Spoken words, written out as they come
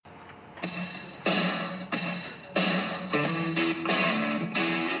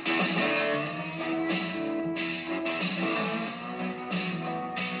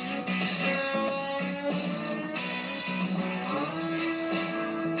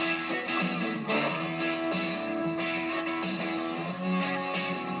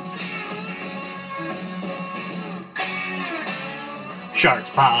Sharks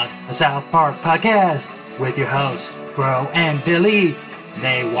Pod, a South Park podcast with your hosts, Fro and Billy.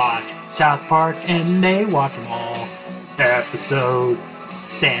 They watch South Park and they watch them all. Episode: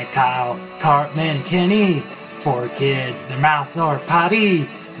 Stan, Kyle, Cartman, and Kenny. 4 kids, their mouths are potty.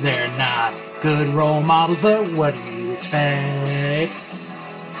 They're not good role models, but what do you expect?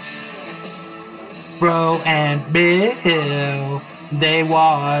 Fro and Bill, they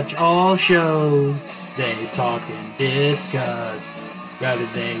watch all shows. They talk and discuss whether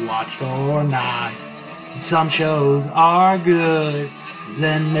they watched or not. Some shows are good,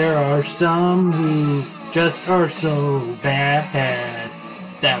 then there are some who just are so bad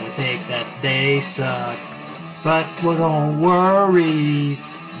that we think that they suck. But well, don't worry,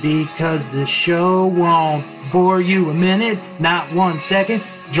 because the show won't bore you a minute, not 1 second.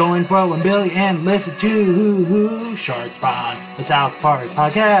 Join Fro and Billy and listen to Sharks Pod, the South Park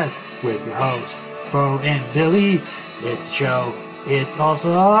podcast with your hosts, Fro and Billy. It's a show, it's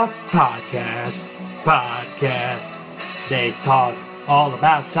also a podcast. They talk all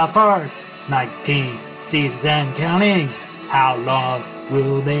about South Park, 19 seasons and counting. How long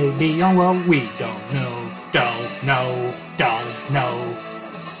will they be on? Well, we don't know.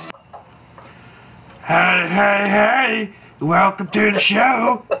 Hey, welcome to the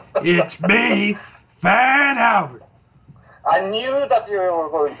show. It's me, Fat Albert. I knew that you were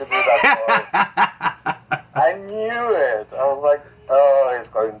going to do that voice. I knew it. I was like, oh, he's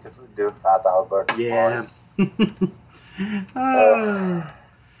going to do Fat Albert Yeah. voice.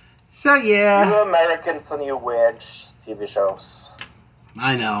 So yeah. You Americans and you weird TV shows.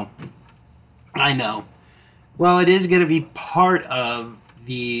 I know. Well, it is going to be part of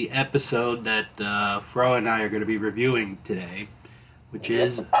the episode that Fro and I are going to be reviewing today, which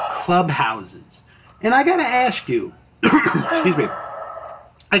is Clubhouses. And I got to ask you, excuse me,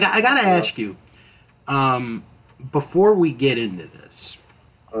 I got to ask you, before we get into this,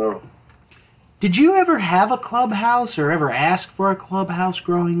 did you ever have a clubhouse or ever ask for a clubhouse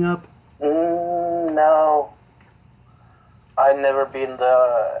growing up? No. I've never been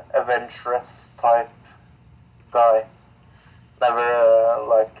the adventurous type guy. Never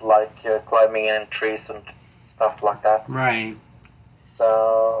like climbing in trees and stuff like that. Right.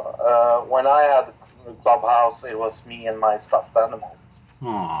 So when I had a clubhouse, it was me and my stuffed animals.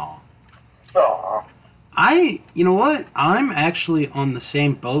 Aww. Aww. You know what? I'm actually on the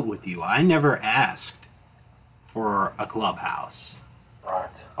same boat with you. I never asked for a clubhouse. Right.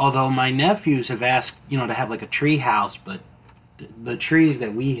 Although my nephews have asked, to have like a tree house, but the trees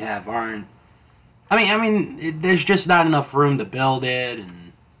that we have aren't. I mean, there's just not enough room to build it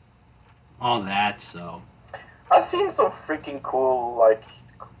and all that. So. I've seen some freaking cool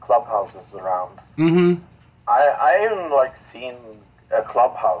clubhouses around. Mm-hmm. I even seen a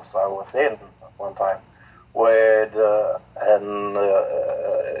clubhouse I was in one time with an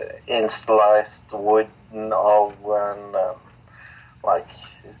installed wooden oven,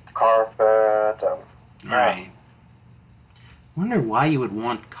 carpet. Right. Wonder why you would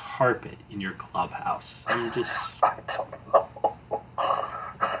want carpet in your clubhouse. I don't know.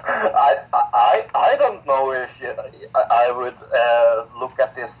 I don't know if I would look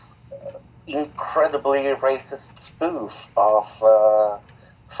at this incredibly racist spoof of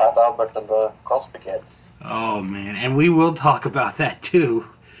Fat Albert and the Cosby Kids. Oh man, and we will talk about that too.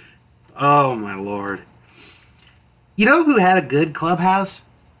 Oh my lord. You know who had a good clubhouse?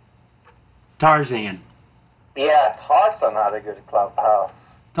 Tarzan. Yeah, Tarzan had a good clubhouse.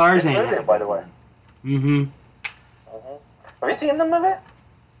 Tarzan. Good movie, by the way. Mm-hmm. Have you seen the movie?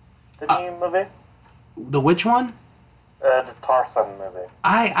 The new movie? The which one? The Tarzan movie.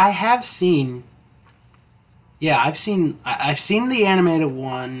 I have seen. Yeah, I've seen the animated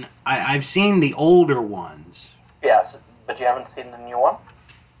one. I've seen the older ones. Yes, but you haven't seen the new one?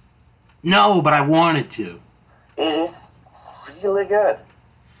 No, but I wanted to. It is really good.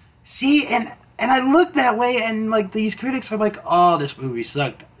 See, and I look that way, and these critics are like, "Oh, this movie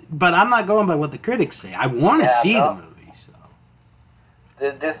sucked." But I'm not going by what the critics say. I want to see the movie. So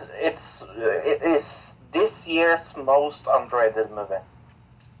it is this year's most underrated movie.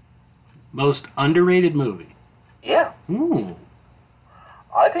 Most underrated movie. Yeah. Ooh.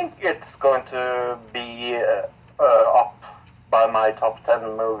 I think it's going to be up by my top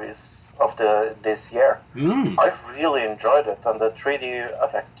 10 movies of this year. I really enjoyed it, and the 3D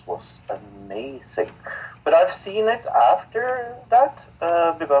effect was amazing. But I've seen it after that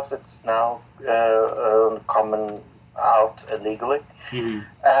because it's now coming out illegally,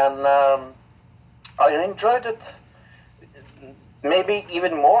 and I enjoyed it maybe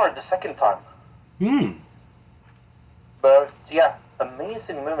even more the second time. But yeah,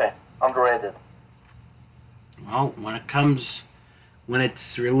 amazing movie, underrated. Well, when it comes when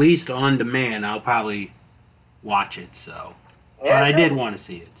it's released on demand, I'll probably watch it. So, yeah, but I did want to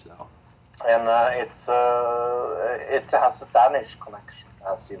see it. So, and it has a Danish connection,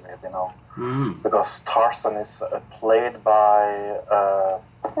 as you maybe know, because Tarzan is played by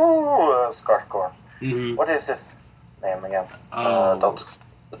Skarsgård. Mm-hmm. What is his name again? Oh,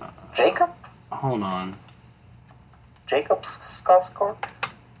 Jacob. Hold on. Jacob Skarsgård.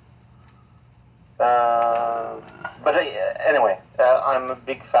 But anyway, I'm a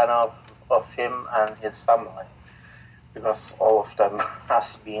big fan of him and his family, because all of them has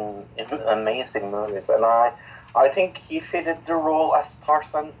been in amazing movies, and I think he fitted the role as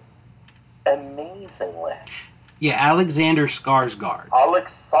Tarzan amazingly. Yeah, Alexander Skarsgård.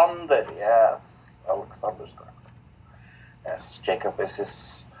 Alexander Skarsgård. Yes, Jacob is his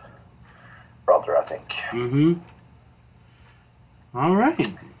brother, I think. Mm-hmm. All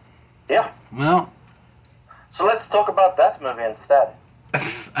right. Yeah. Well. So let's talk about that movie instead.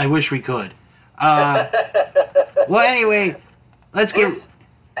 I wish we could. Well, anyway, let's get...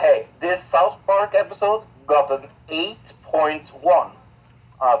 Hey, this South Park episode got an 8.1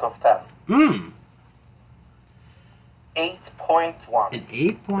 out of 10. 8.1. An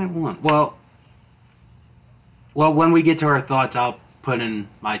 8.1. Well, when we get to our thoughts, I'll put in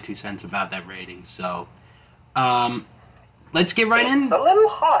my 2 cents about that rating. So, let's get right in. It's a little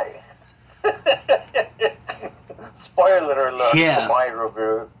high. Spoiler alert for my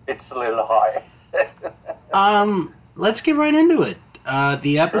review. It's a little high. Let's get right into it.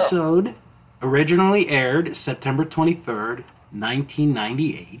 The episode originally aired September 23rd,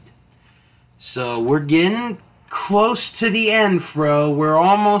 1998. So we're getting close to the end, Fro. We're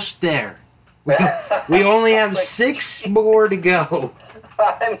almost there. We only have 6 more to go.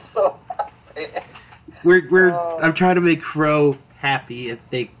 I'm so happy. I'm trying to make Fro happy and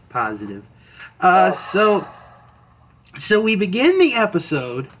think positive. So we begin the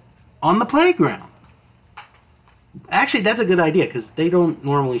episode on the playground. Actually, that's a good idea, because they don't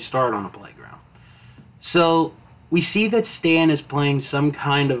normally start on a playground. So we see that Stan is playing some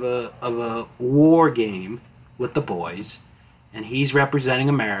kind of a war game with the boys, and he's representing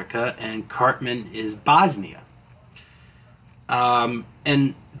America, and Cartman is Bosnia.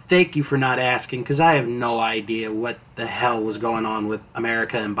 And thank you for not asking, because I have no idea what the hell was going on with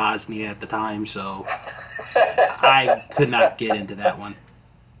America and Bosnia at the time, so I could not get into that one.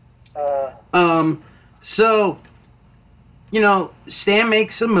 So, Stan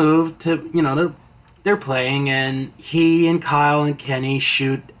makes a move to, they're playing, and he and Kyle and Kenny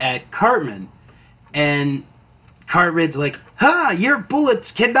shoot at Cartman, and Cartman's like, your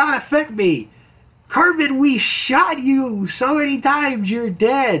bullets cannot affect me. Cartman, we shot you so many times, you're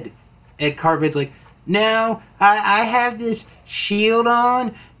dead. And Cartman's like, no, I have this shield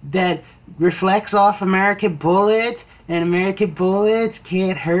on that reflects off American bullets, and American bullets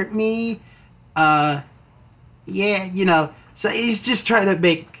can't hurt me. So he's just trying to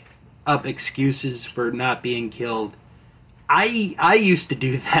make up excuses for not being killed. I used to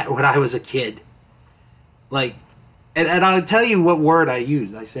do that when I was a kid. And I'll tell you what word I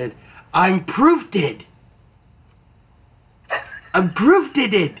used. I said, I'm proofed. I'm proofed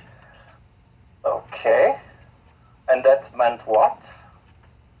it. Okay. And that meant what?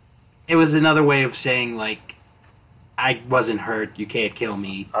 It was another way of saying, I wasn't hurt, you can't kill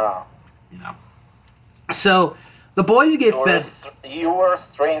me. Oh. So, the boys get fed... You were a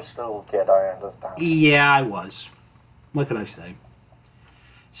strange little kid, I understand. Yeah, I was. What can I say?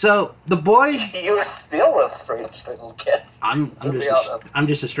 So, the boys... You're still a strange little kid. I'm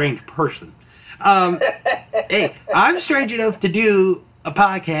just a strange person. Hey, I'm strange enough to do a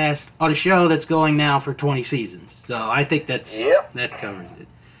podcast on a show that's going now for 20 seasons. So, I think that covers it.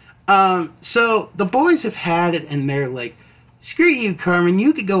 So, the boys have had it, and they're like, screw you, Cartman,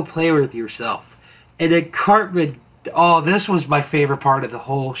 you could go play with yourself. And then Cartman, this was my favorite part of the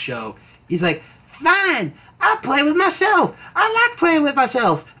whole show. He's like, fine, I'll play with myself. I like playing with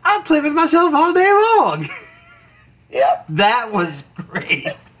myself. I'll play with myself all day long. Yeah. That was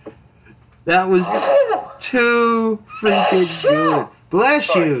great. That was too freaking good. Bless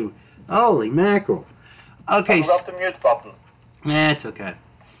you. Holy mackerel. Okay. I love the mute button. It's okay.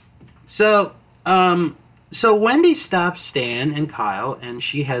 So Wendy stops Stan and Kyle, and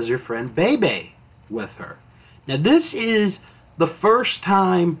she has her friend Bebe with her. Now, this is the first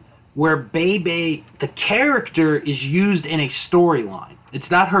time where Bebe, the character, is used in a storyline. It's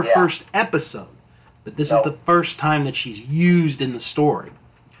not her first episode, but this is the first time that she's used in the story.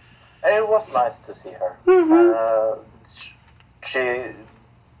 And it was nice to see her. Mm-hmm.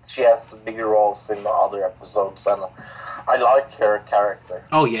 She has bigger roles in the other episodes, and I like her character.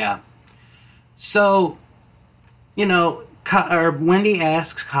 Oh, yeah. So, Wendy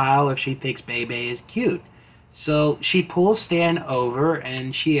asks Kyle if she thinks Bebe is cute. So she pulls Stan over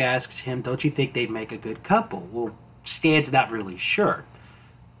and she asks him, don't you think they'd make a good couple? Well, Stan's not really sure.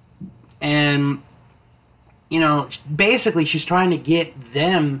 And, basically she's trying to get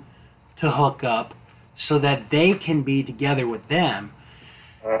them to hook up so that they can be together with them.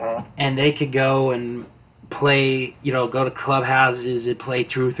 And they could go and play, go to clubhouses and play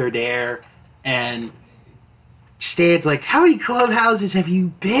Truth or Dare. And Stan's like, how many clubhouses have you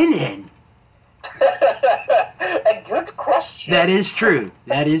been in? A good question. That is true.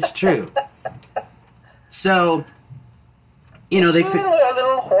 So, they a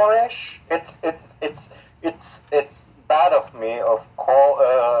little whorish. It's bad of me of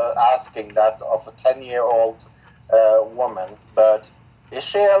asking that of a 10-year-old woman, but is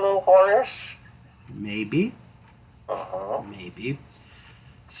she a little whorish? Maybe. Maybe.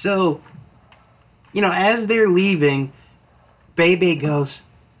 So, as they're leaving, Bebe goes,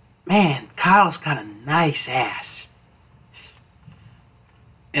 man, Kyle's got a nice ass.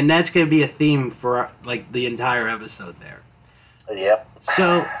 And that's going to be a theme for, the entire episode there. Yep.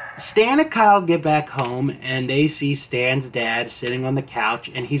 So, Stan and Kyle get back home, and they see Stan's dad sitting on the couch,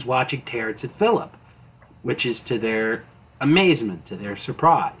 and he's watching Terrence and Phillip, which is to their amazement, to their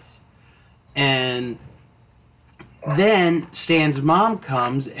surprise. And then Stan's mom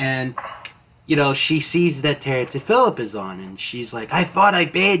comes, and, she sees that Terrence and Phillip is on, and she's like, I thought I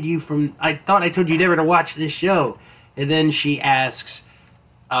told you never to watch this show. And then she asks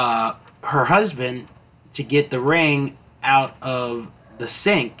her husband to get the ring out of the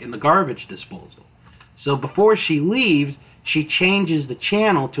sink in the garbage disposal. So before she leaves, she changes the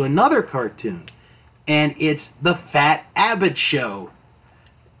channel to another cartoon, and it's the Fat Abbott Show.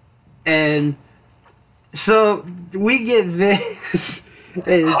 And so we get this.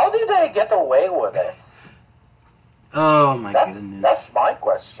 How did they get away with it? Oh my goodness. That's my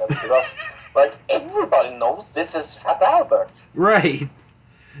question. Because, everybody knows this is Fat Albert. Right.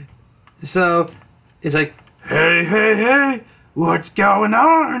 So it's like, hey, what's going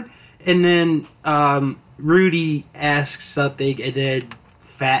on? And then Rudy asks something, and then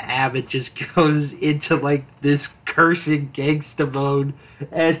Fat Abbott just goes into this cursing gangsta mode,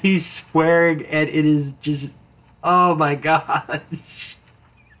 and he's swearing, and it is just, oh my gosh.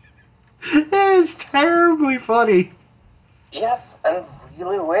 It is terribly funny. Yes, and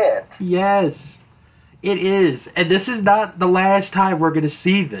really weird. Yes, it is. And this is not the last time we're going to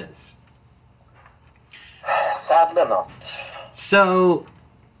see this. Sadly not. So,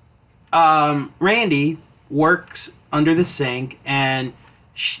 Randy works under the sink, and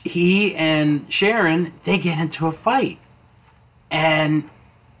he and Sharon, they get into a fight. And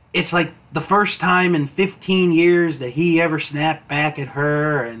it's like the first time in 15 years that he ever snapped back at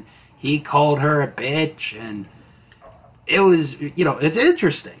her, and he called her a bitch, and it was, it's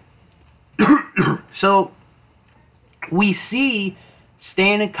interesting. So, we see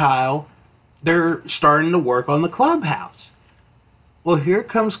Stan and Kyle, they're starting to work on the clubhouse. Well, here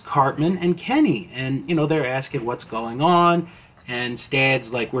comes Cartman and Kenny, and, they're asking what's going on, and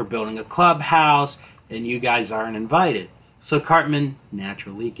Stan's like, we're building a clubhouse, and you guys aren't invited. So Cartman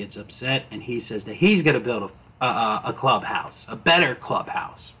naturally gets upset, and he says that he's going to build a clubhouse, a better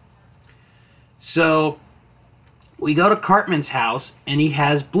clubhouse. So we go to Cartman's house, and he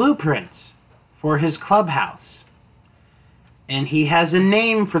has blueprints for his clubhouse. And he has a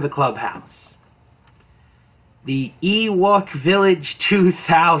name for the clubhouse. The Ewok Village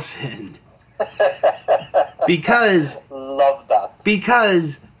 2000. Love that.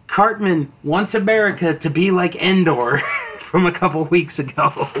 Because Cartman wants America to be like Endor from a couple weeks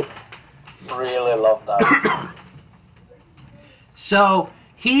ago. Really love that. So,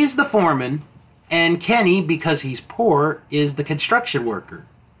 he's the foreman, and Kenny, because he's poor, is the construction worker.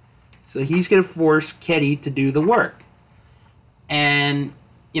 So he's going to force Kenny to do the work. And,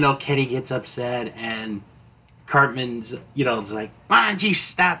 Kenny gets upset, and Cartman's, like, why don't you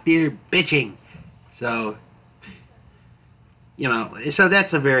stop your bitching? So, so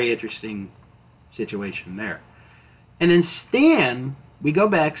that's a very interesting situation there. And then Stan, we go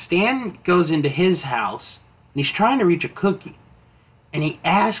back, Stan goes into his house, and he's trying to reach a cookie. And he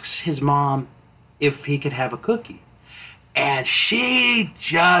asks his mom if he could have a cookie. And she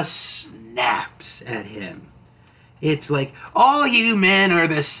just snaps at him. It's like, all you men are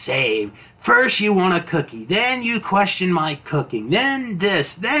the same. First you want a cookie, then you question my cooking, then this,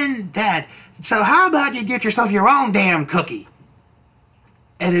 then that. So how about you get yourself your own damn cookie?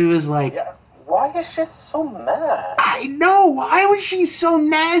 And it was like... Yeah. Why is she so mad? I know, why was she so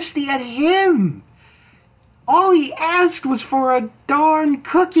nasty at him? All he asked was for a darn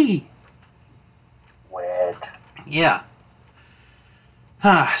cookie. Weird. Yeah.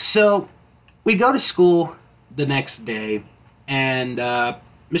 So we go to school the next day, and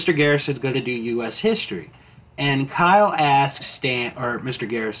Mr. Garrison's going to do U.S. history. And Kyle asks Mr.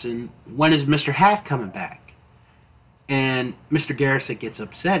 Garrison, when is Mr. Hat coming back? And Mr. Garrison gets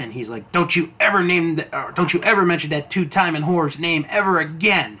upset, and he's like, don't you ever mention that two-timing whore's name ever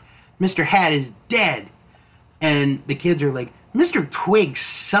again. Mr. Hat is dead. And the kids are like, Mr. Twig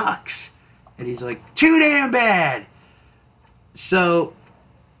sucks. And he's like, too damn bad. So,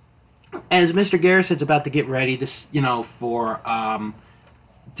 as Mr. Garrison's about to get ready to,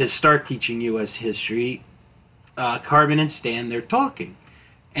 to start teaching U.S. history, Cartman and Stan, they're talking.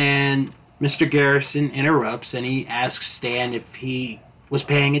 And Mr. Garrison interrupts, and he asks Stan if he was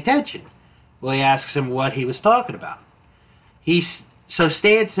paying attention. Well, he asks him what he was talking about. So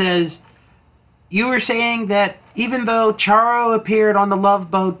Stan says, you were saying that even though Charo appeared on the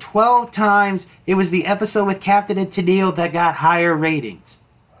Love Boat 12 times, it was the episode with Captain and Tennille that got higher ratings.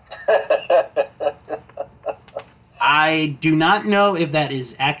 I do not know if that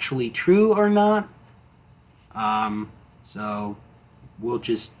is actually true or not. So we'll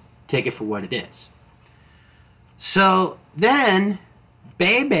just take it for what it is. So then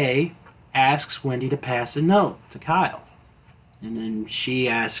Bebe asks Wendy to pass a note to Kyle. And then she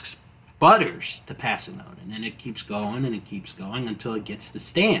asks Butters to pass a note. And then it keeps going and it keeps going until it gets to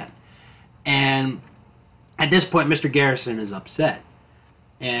Stan. And at this point, Mr. Garrison is upset.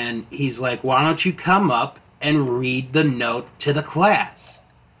 And he's like, why don't you come up and read the note to the class?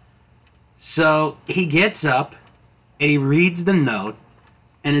 So he gets up and he reads the note.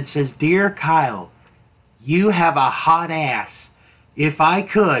 And it says, Dear Kyle, you have a hot ass. If I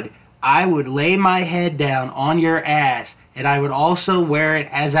could, I would lay my head down on your ass, and I would also wear it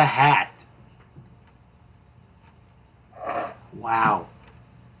as a hat. Wow.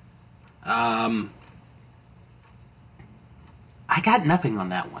 I got nothing on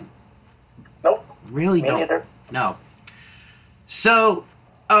that one. Nope. Really Me don't. neither. No. So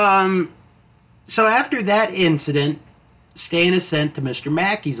after that incident, Stan is sent to Mr.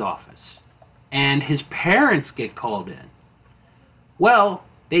 Mackey's office, and his parents get called in. Well,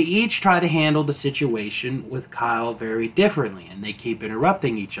 they each try to handle the situation with Kyle very differently, and they keep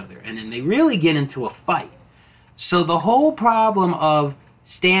interrupting each other, and then they really get into a fight. So the whole problem of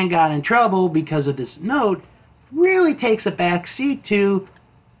Stan got in trouble because of this note really takes a back seat to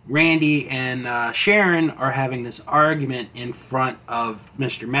Randy and Sharon are having this argument in front of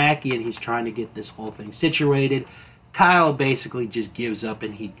Mr. Mackey, and he's trying to get this whole thing situated. Kyle basically just gives up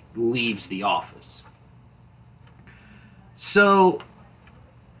and he leaves the office. So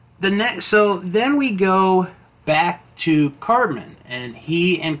then we go back to Cartman, and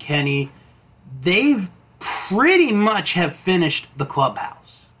he and Kenny, they've pretty much have finished the clubhouse.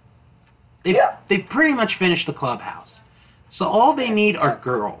 They've pretty much finished the clubhouse. So all they need are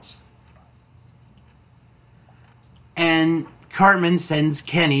girls. And Cartman sends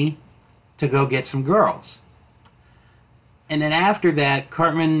Kenny to go get some girls. And then after that,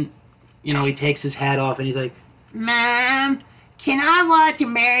 Cartman, he takes his hat off and he's like, Mom, can I watch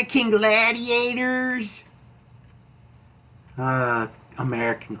American Gladiators?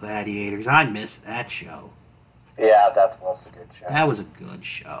 American Gladiators. I missed that show. Yeah, that was a good show. That was a good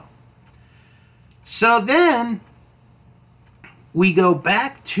show. So then we go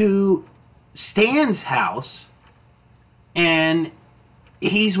back to Stan's house, and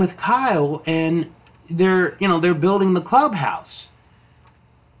he's with Kyle, and they're building the clubhouse.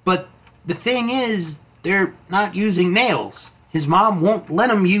 But the thing is, they're not using nails. His mom won't let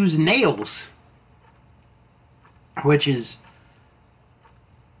him use nails, which is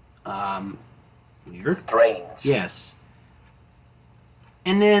weird. Strange. Yes.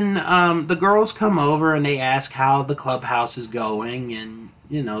 And then the girls come over and they ask how the clubhouse is going, and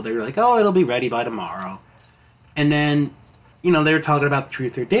they're like, oh, it'll be ready by tomorrow. And then they're talking about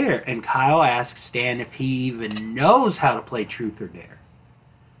Truth or Dare, and Kyle asks Stan if he even knows how to play Truth or Dare.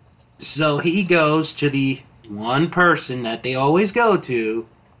 So he goes to the one person that they always go to,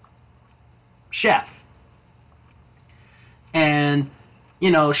 Chef. And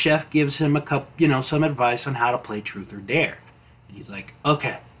Chef gives him some advice on how to play Truth or Dare. And he's like,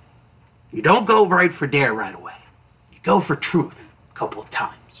 okay, you don't go right for Dare right away. You go for Truth a couple of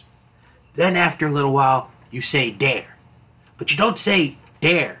times. Then after a little while, you say Dare. But you don't say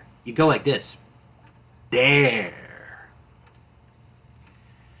Dare. You go like this. Dare.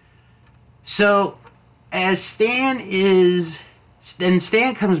 So, as Stan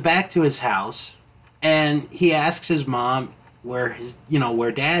comes back to his house, and he asks his mom where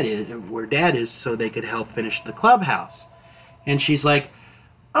dad is, so they could help finish the clubhouse. And she's like,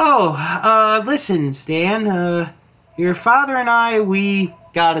 oh, listen, Stan, your father and I, we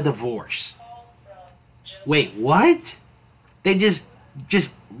got a divorce. Wait, what? They just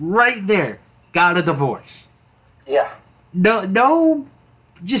right there got a divorce. Yeah. No,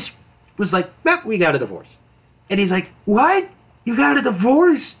 just was like, yep, we got a divorce. And he's like, what? You got a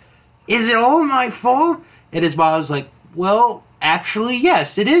divorce? Is it all my fault? And his mom was like, well, actually,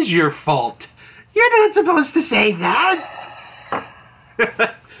 yes, it is your fault. You're not supposed to say that.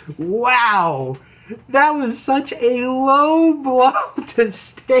 Wow. That was such a low blow to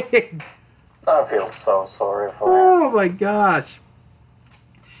Stan. I feel so sorry for him. Oh my gosh.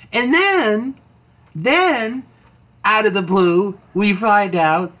 And then, out of the blue, we find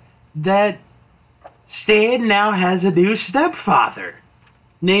out that Stan now has a new stepfather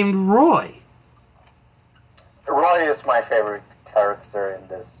named Roy. Roy is my favorite character in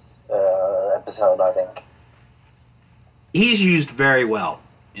this episode, I think. He's used very well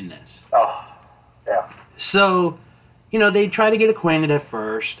in this. Oh, yeah. So, they try to get acquainted at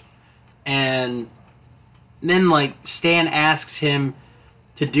first, and then, Stan asks him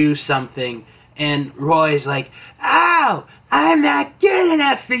to do something, and Roy's like, oh, I'm not good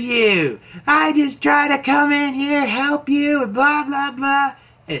enough for you. I just try to come in here, help you, and blah, blah, blah.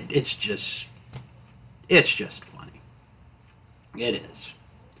 It's just funny. It is.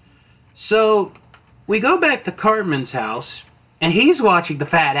 So, we go back to Cartman's house, and he's watching the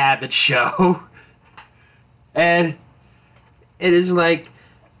Fat Abbott show, and it is like,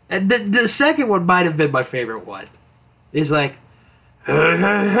 the second one might have been my favorite one. It's like,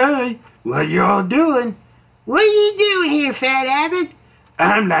 hey, what y'all doing? What are you doing here, Fat Abbott?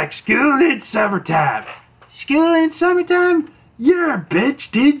 I'm like, school in summertime. School in summertime? Yeah, bitch,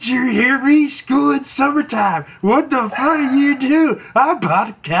 did you hear me? School in summertime. What the fuck are you do? I'm about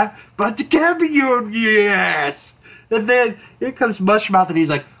to cap in your ass. And then here comes Mushmouth, and he's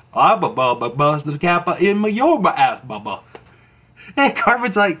like, I'm about to bust the cap in your ass, bubba. And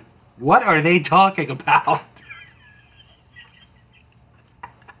Cartman's like, what are they talking about?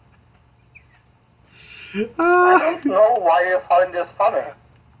 I don't know why you find this funny.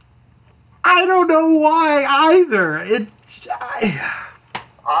 I don't know why either.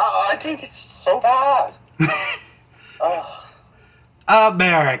 I think it's so bad.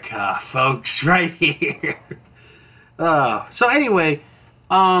 America, folks, right here. So anyway,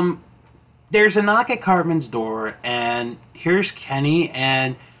 there's a knock at Cartman's door, and here's Kenny,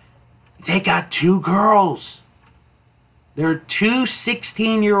 and they got two girls. There are two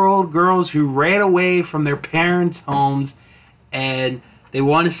 16-year-old girls who ran away from their parents' homes, and they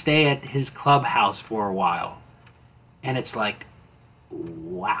want to stay at his clubhouse for a while. And it's like,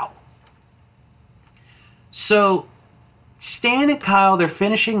 wow. So, Stan and Kyle, they're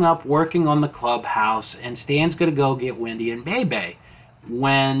finishing up working on the clubhouse, and Stan's going to go get Wendy and Bebe.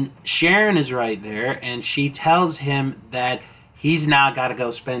 When Sharon is right there, and she tells him that he's now got to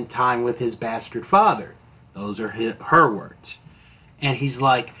go spend time with his bastard father. Those are her words. And he's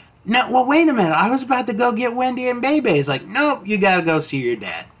like, no, well, wait a minute. I was about to go get Wendy and Bebe. He's like, nope, you got to go see your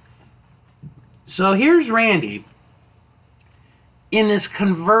dad. So here's Randy in this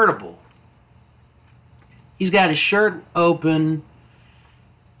convertible. He's got his shirt open.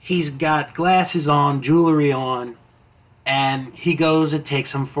 He's got glasses on, jewelry on. And he goes and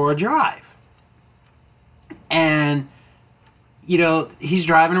takes him for a drive. And, he's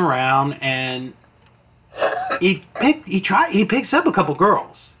driving around, and he picks up a couple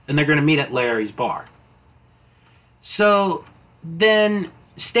girls, and they're going to meet at Larry's bar. So then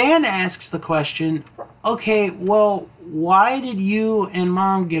Stan asks the question, okay, well, why did you and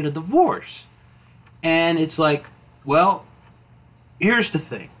Mom get a divorce? And it's like, well, here's the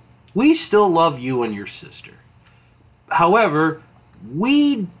thing. We still love you and your sister. However,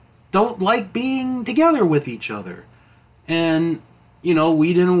 we don't like being together with each other. And,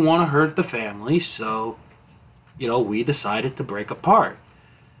 we didn't want to hurt the family, so, we decided to break apart.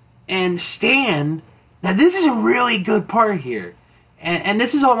 And Stan, now this is a really good part here. And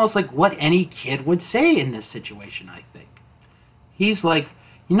this is almost like what any kid would say in this situation, I think. He's like,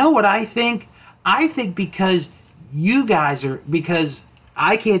 you know what I think? I think because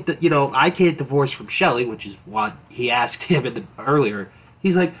I can't divorce from Shelley, which is what he asked him earlier.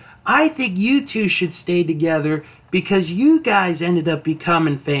 He's like, I think you two should stay together because you guys ended up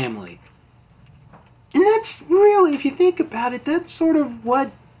becoming family. And that's really, if you think about it, that's sort of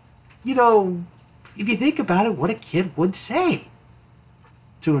what, if you think about it, what a kid would say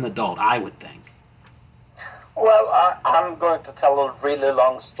to an adult, I would think. Well, I'm going to tell a really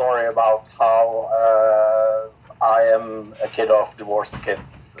long story about how I am a kid of divorced kids.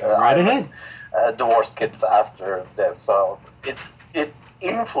 Go right ahead. Divorced kids after this, so it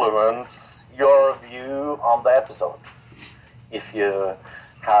influenced your view on the episode. If you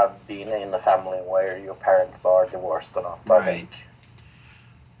have been in a family where your parents are divorced or not. I think.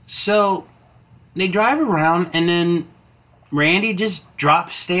 So they drive around, and then Randy just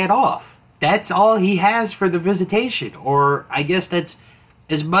drops Stan off. That's all he has for the visitation, or I guess that's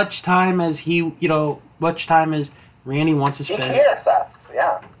as much time as much time as Randy wants to spend. He cares us,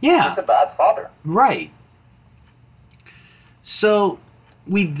 yeah. Yeah. He's a bad father. Right. So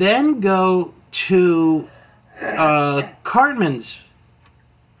we then go to Cartman's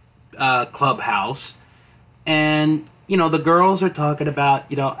clubhouse, and the girls are talking about,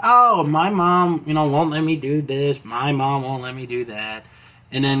 oh, my mom, won't let me do this, my mom won't let me do that.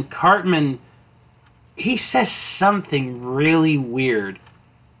 And then Cartman, he says something really weird.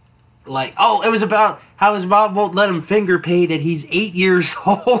 Like, oh, it was about how his mom won't let him finger paint and he's 8 years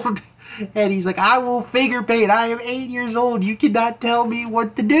old. And he's like, I will finger paint. I am 8 years old. You cannot tell me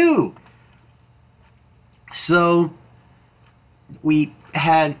what to do. So we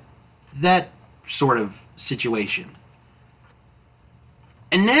had that sort of situation.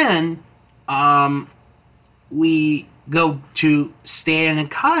 And then we go to Stan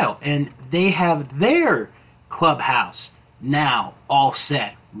and Kyle, and they have their clubhouse now all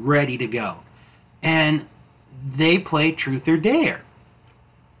set, ready to go. And they play Truth or Dare.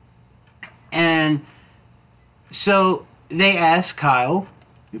 And so they ask Kyle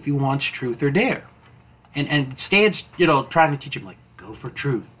if he wants Truth or Dare. And Stan's, trying to teach him, like, go for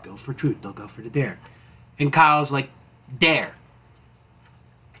truth, don't go for the dare. And Kyle's like, dare.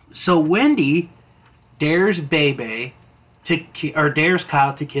 So Wendy dares dares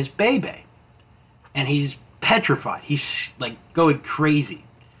Kyle to kiss Bebe. And he's petrified. He's, like, going crazy.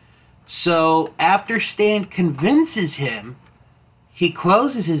 So after Stan convinces him, he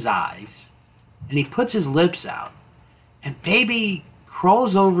closes his eyes, and he puts his lips out. And Bebe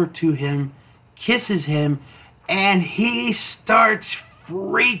crawls over to him, kisses him, and he starts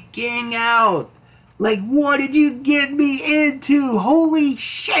freaking out. Like, what did you get me into? Holy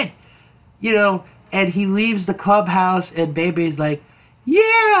shit! And he leaves the clubhouse, and Bebe's like,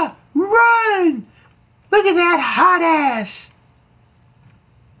 yeah, run! Look at that hot ass!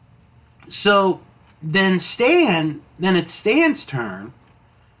 So then it's Stan's turn,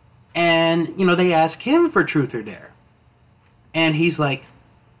 and, they ask him for Truth or Dare. And he's like,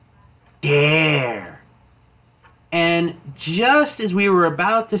 dare. And just as we were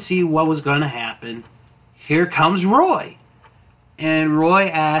about to see what was going to happen, here comes Roy. And Roy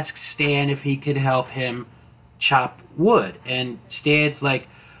asks Stan if he could help him chop wood. And Stan's like,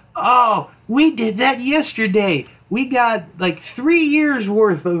 oh, we did that yesterday. We got like 3 years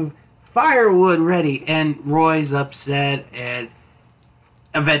worth of firewood ready. And Roy's upset, and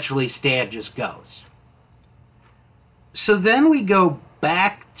eventually Stan just goes. So then we go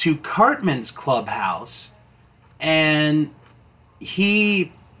back to Cartman's clubhouse, and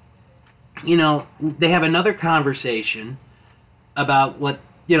he, they have another conversation about what,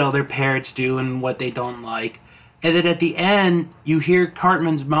 their parents do and what they don't like. And then at the end, you hear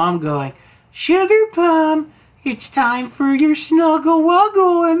Cartman's mom going, Sugar Plum, it's time for your snuggle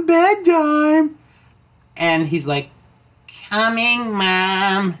wuggle and bedtime. And he's like, coming,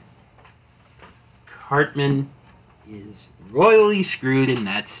 Mom. Cartman is royally screwed in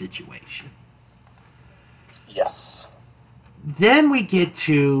that situation. Yes. Then we get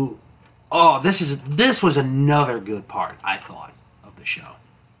to, this was another good part, I thought, of the show.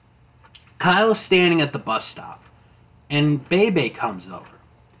 Kyle's standing at the bus stop, and Bebe comes over.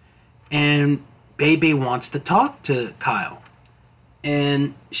 And Bebe wants to talk to Kyle.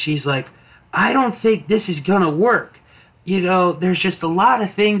 And she's like, I don't think this is going to work. There's just a lot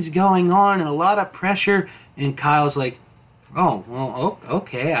of things going on and a lot of pressure. And Kyle's like, oh, well,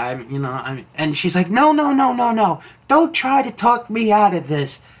 okay. And she's like, no. Don't try to talk me out of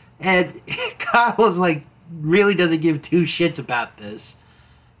this. And Kyle's like, really doesn't give two shits about this.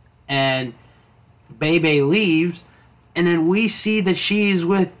 And Bebe leaves. And then we see that she's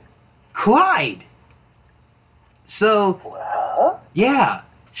with Clyde. So, yeah,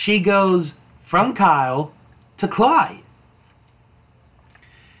 she goes from Kyle to Clyde.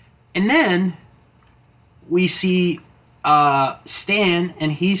 And then we see Stan,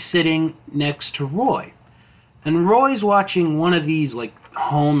 and he's sitting next to Roy. And Roy's watching one of these, like,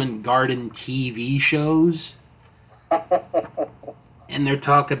 home and garden TV shows. And they're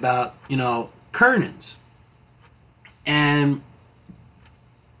talking about, Kernans. And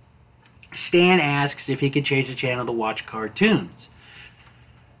Stan asks if he could change the channel to watch cartoons.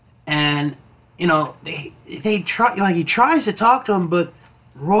 And, they try, like, he tries to talk to him, but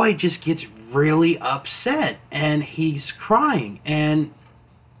Roy just gets really upset, and he's crying. And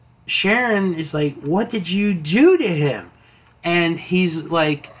Sharon is like, what did you do to him? And he's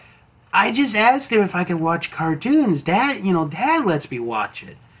like, I just asked him if I could watch cartoons. Dad lets me watch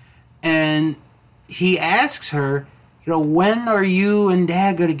it. And he asks her, when are you and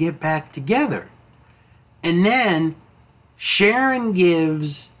Dad going to get back together? And then Sharon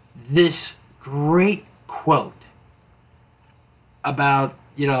gives this great quote about,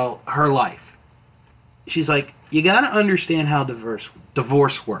 her life. She's like, you got to understand how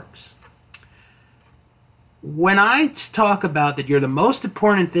divorce works. When I talk about that you're the most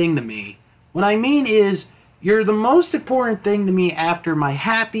important thing to me, what I mean is you're the most important thing to me after my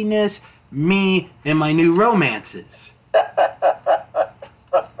happiness, me, and my new romances.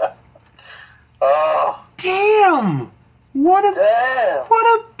 Oh. Damn! What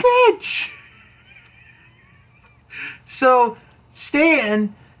a bitch! So,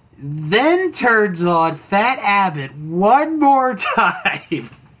 Stan then turns on Fat Abbott one more time.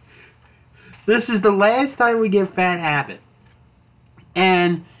 This is the last time we get Fat Abbott.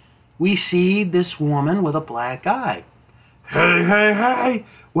 And we see this woman with a black eye. Hey,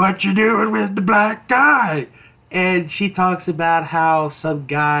 what you doing with the black guy? And she talks about how some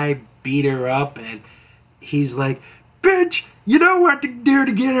guy beat her up, and he's like, bitch, you know what to do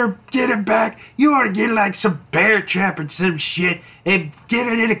to get him back? You ought to get like some bear trap and some shit, and get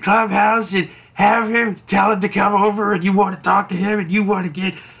it in a clubhouse and have him tell him to come over, and you want to talk to him, and you want to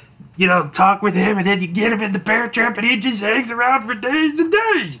get, talk with him, and then you get him in the bear trap, and he just hangs around for days and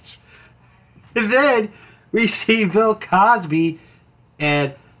days. And then we see Bill Cosby,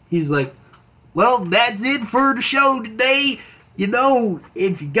 and he's like, well, that's it for the show today.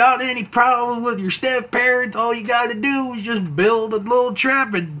 If you got any problems with your step-parents, all you got to do is just build a little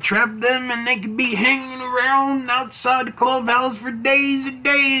trap and trap them, and they could be hanging around outside the clubhouse for days and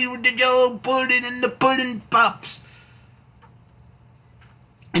days with the jello pudding and the pudding pops.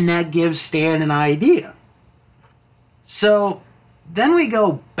 And that gives Stan an idea. So then we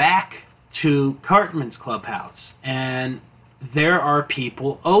go back to Cartman's clubhouse, and there are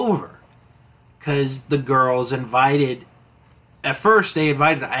people over, because the girls invited. At first, they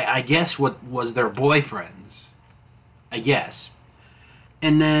invited, I guess, what was their boyfriends. I guess.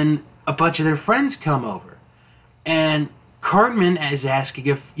 And then a bunch of their friends come over. And Cartman is asking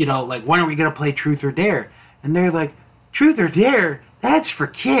if, when are we going to play Truth or Dare? And they're like, Truth or Dare? That's for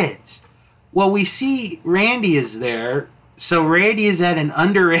kids. Well, we see Randy is there. So Randy is at an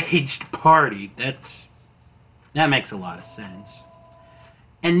underage party. That makes a lot of sense.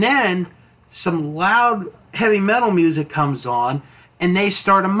 And then some loud heavy metal music comes on, and they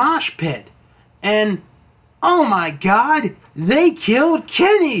start a mosh pit. And oh my God, they killed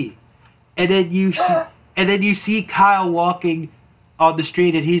Kenny. And then you see Kyle walking on the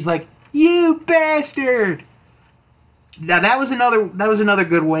street, and he's like, "You bastard!" Now that was another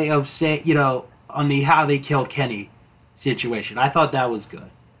good way of saying, on the how they killed Kenny situation. I thought that was good.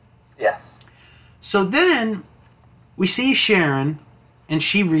 Yes. So then we see Sharon, and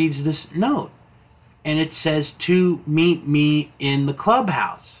she reads this note. And it says, to meet me in the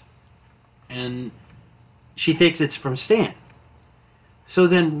clubhouse. And she thinks it's from Stan. So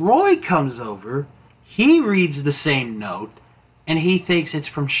then Roy comes over. He reads the same note. And he thinks it's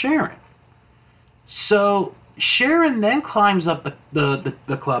from Sharon. So Sharon then climbs up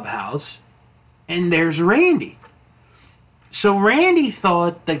the clubhouse. And there's Randy. So Randy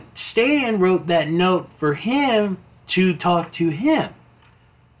thought that Stan wrote that note for him to talk to him.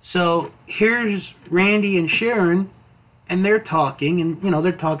 So here's Randy and Sharon, and they're talking, and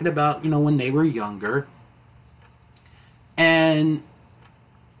they're talking about when they were younger, and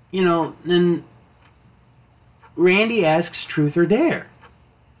then Randy asks Truth or Dare,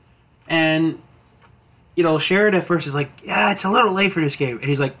 and Sharon at first is like, yeah, it's a little late for this game, and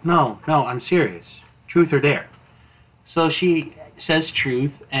he's like, no, I'm serious, Truth or Dare. So she says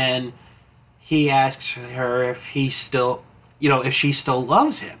Truth, and he asks her if he still. If she still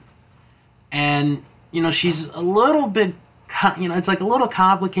loves him. And, she's a little bit, it's like a little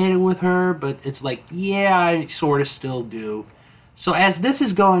complicated with her, but it's like, yeah, I sort of still do. So as this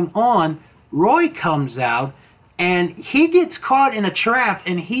is going on, Roy comes out, and he gets caught in a trap,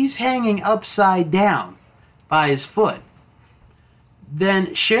 and he's hanging upside down by his foot.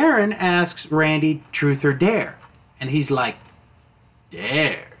 Then Sharon asks Randy, Truth or Dare? And he's like,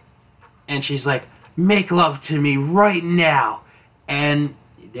 Dare. And she's like, make love to me right now. And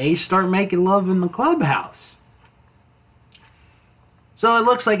they start making love in the clubhouse. So it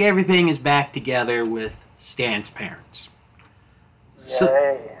looks like everything is back together with Stan's parents.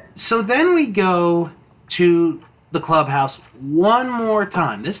 Yay. So then we go to the clubhouse one more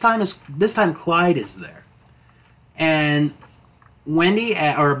time. This time Clyde is there. And Bebe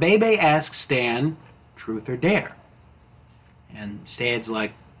asks Stan, Truth or Dare? And Stan's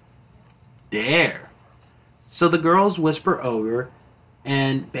like, there. So the girls whisper over,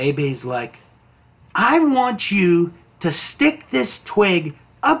 and Bebe's like, I want you to stick this twig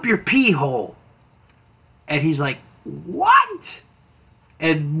up your pee hole. And he's like, what?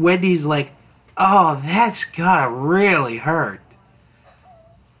 And Wendy's like, oh, that's gotta really hurt.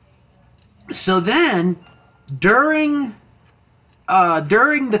 So then, during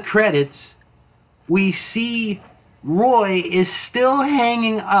the credits, we see Roy is still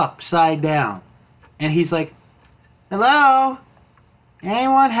hanging upside down. And he's like, hello?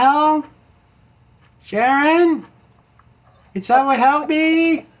 Anyone help? Sharon? Can someone help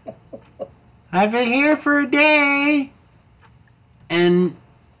me? I've been here for a day. And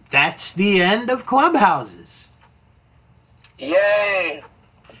that's the end of Clubhouses. Yay!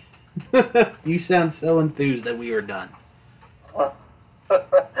 You sound so enthused that we are done.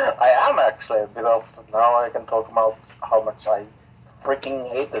 I am actually, because now I can talk about how much I freaking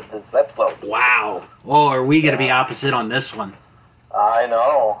hated this episode. Wow. Oh, are we going to be opposite on this one? I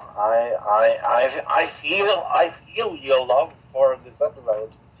know. I feel your love for this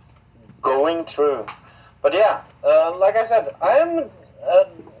episode going through. But yeah, like I said, I am a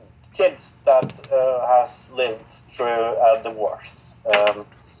kid that has lived through a divorce.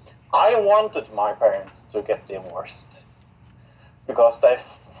 I wanted my parents to get divorced because they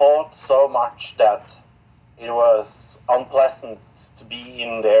fought so much that it was unpleasant to be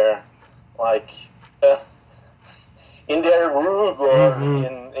in their in their room or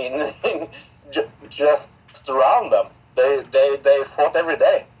in just around them. They fought every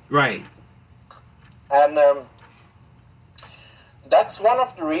day. Right. And that's one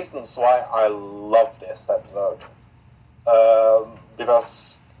of the reasons why I love this episode. Because,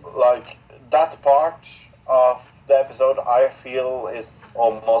 like, that part of the episode I feel is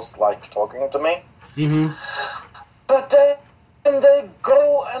almost like talking to me. Mm-hmm. But then they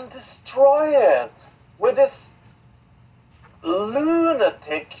go and destroy it with this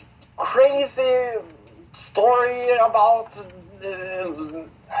lunatic, crazy story about...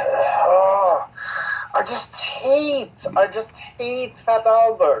 I just hate Fat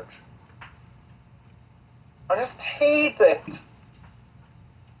Albert. I just hate it.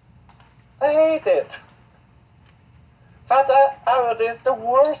 I hate it. Fat Albert is the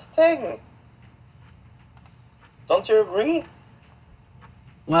worst thing. Don't you agree?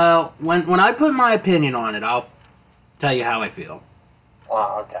 Well, when I put my opinion on it, I'll tell you how I feel.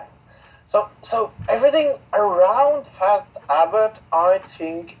 Oh, okay. So everything around Fat Albert, I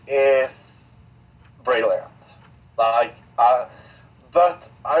think, is brilliant. Like, but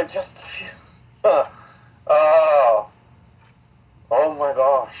I just feel, oh my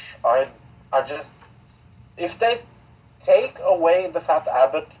gosh, I just, if they take away the Fat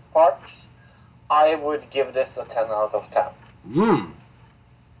Albert parts, I would give this a 10 out of 10.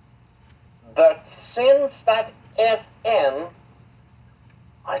 But since that is in,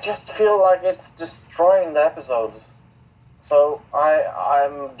 I just feel like it's destroying the episode. So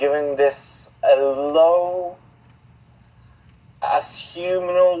I'm giving this a low as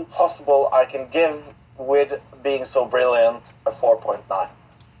human possible I can give with being so brilliant, a 4.9.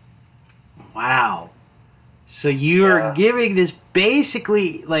 Wow. So you're giving this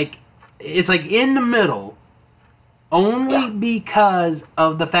basically, like, it's like in the middle, only because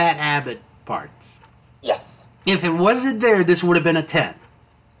of the Fat Albert parts. Yes. If it wasn't there, this would have been a 10.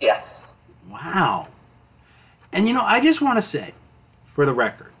 Yes. Wow. And you know, I just want to say, for the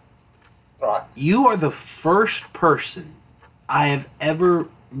record, right, you are the first person I have ever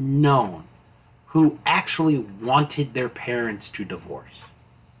known who actually wanted their parents to divorce.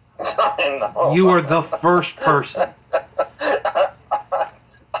 I know. You are the first person.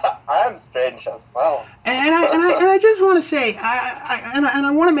 I'm strange as well. And I just want to say,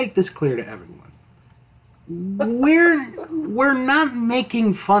 I want to make this clear to everyone. We're not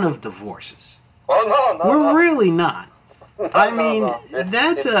making fun of divorces. Oh no, we're really not. I mean, no.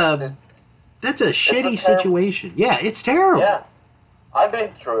 That's a shitty situation. Yeah, it's terrible. Yeah, I've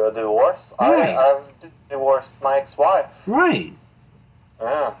been through a divorce. Right. I've divorced my ex-wife. Right.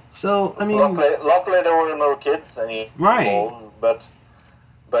 Yeah. So I mean, luckily there were no kids anymore. Right.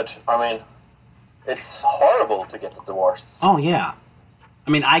 But I mean, it's horrible to get a divorce. Oh yeah. I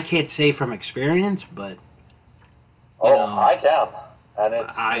mean, I can't say from experience, but I can, and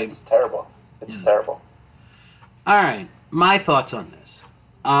it's terrible. It's terrible. All right, my thoughts on this.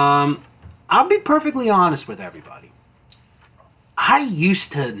 I'll be perfectly honest with everybody. I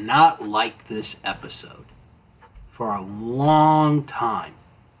used to not like this episode for a long time.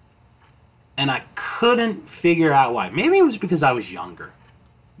 And I couldn't figure out why. Maybe it was because I was younger.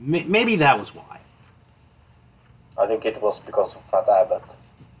 Maybe that was why. I think it was because of Fat Abbott.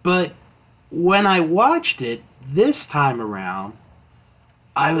 But when I watched it this time around,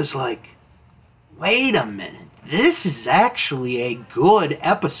 I was like, wait a minute, this is actually a good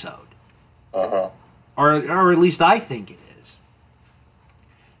episode. Uh-huh. Or at least I think it is.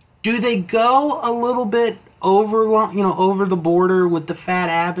 Do they go a little bit over the border with the Fat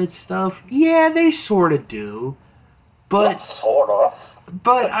Abbott stuff? Yeah, they sort of do. But not sort of.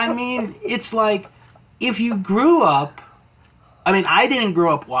 But I mean, it's like if you grew up. I mean, I didn't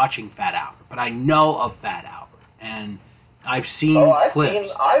grow up watching Fat Albert, but I know of Fat Albert, and I've seen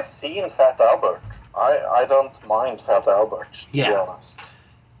clips. I've seen Fat Albert. I don't mind Fat Albert, to be honest.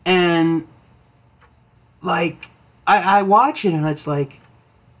 And like I watch it, and it's like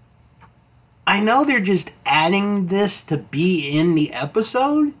I know they're just adding this to be in the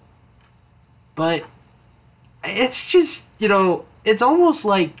episode, but it's just, it's almost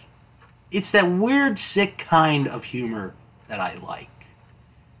like it's that weird, sick kind of humor that I like.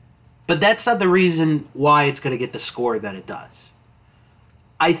 But that's not the reason why it's going to get the score that it does.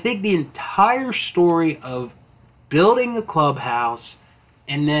 I think the entire story of building a clubhouse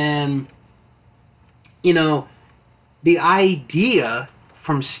and then, the idea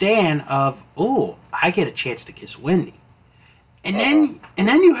from Stan of, oh, I get a chance to kiss Wendy. And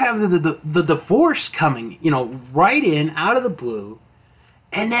then you have the divorce coming, right in, out of the blue.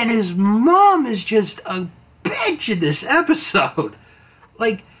 And then his mom is just a bitch in this episode.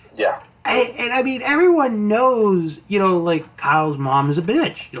 Like, yeah. I mean, everyone knows, like, Kyle's mom is a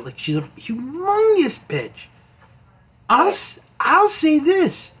bitch. Like, she's a humongous bitch. I'll say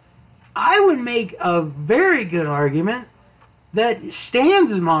this. I would make a very good argument that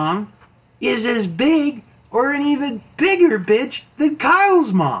Stan's mom is as big or an even bigger bitch than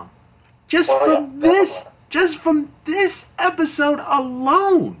Kyle's mom. Just from this episode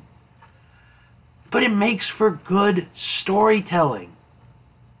alone. But it makes for good storytelling.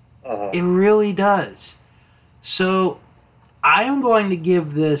 Uh-huh. It really does. So I am going to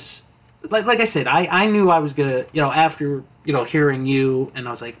give this, like I said, I knew I was going to, after, hearing you, and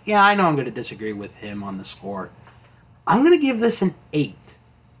I was like, yeah, I know I'm going to disagree with him on the score. I'm going to give this an 8.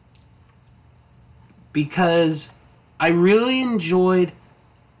 Because I really enjoyed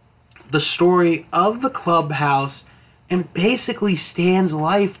the story of the clubhouse and basically Stan's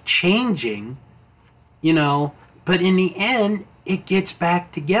life changing, but in the end, it gets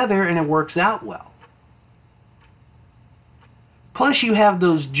back together and it works out well. Plus, you have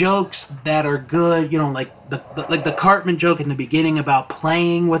those jokes that are good, like the Cartman joke in the beginning about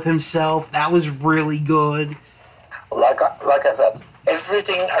playing with himself. That was really good. Like I said,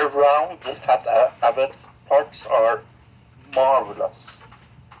 everything around the Fat Abbott parts are marvelous.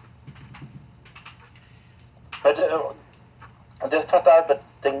 But the Fat Abbott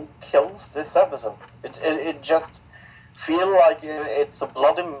thing kills this episode. It just feels like it's a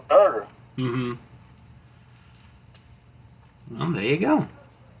bloody murder. Mm-hmm. Well, there you go.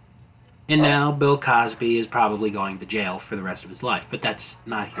 And now Bill Cosby is probably going to jail for the rest of his life, but that's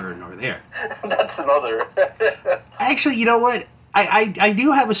not here nor there. That's another. Actually, you know what? I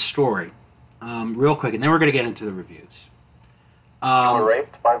do have a story, real quick, and then we're going to get into the reviews. You were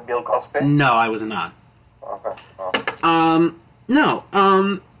raped by Bill Cosby? No, I was not. Okay. Oh. No.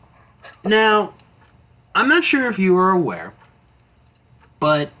 Now, I'm not sure if you were aware,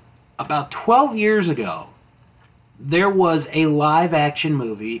 but about 12 years ago, there was a live-action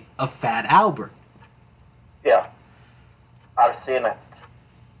movie of Fat Albert. Yeah. I've seen it.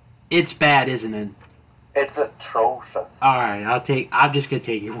 It's bad, isn't it? It's atrocious. Alright, I'm just gonna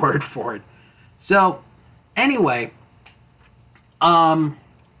take your word for it. So, anyway,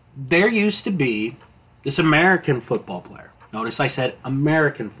 there used to be this American football player. Notice I said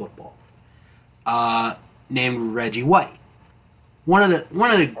American football. Named Reggie White. One of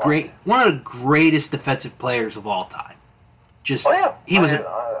the greatest defensive players of all time. Just he was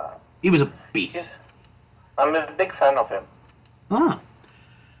a beast. I'm a big fan of him. Huh.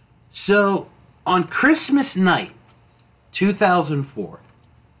 So on Christmas night, 2004,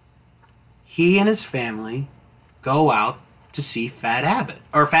 he and his family go out to see Fat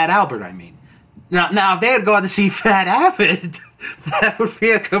Albert. I mean, now if they had gone to see Fat Abbott, that would be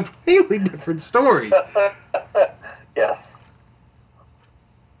a completely different story. Yes.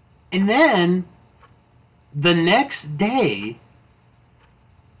 And then, the next day,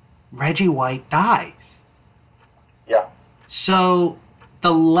 Reggie White dies. Yeah. So,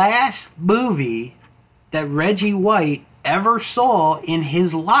 the last movie that Reggie White ever saw in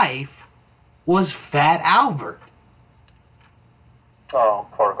his life was Fat Albert. Oh,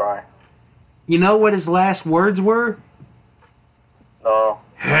 poor guy. You know what his last words were? No.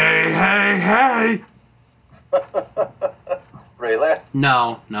 Hey, hey, hey! Really?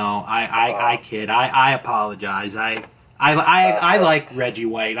 No, I kid. I apologize. I like Reggie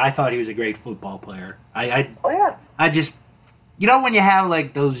White. I thought he was a great football player. Oh yeah. I just, you know, when you have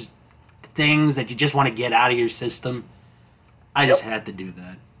like those things that you just want to get out of your system, I just had to do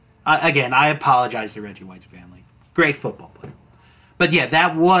that. Again, I apologize to Reggie White's family. Great football player. But yeah,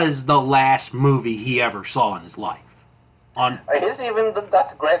 that was the last movie he ever saw in his life. He's even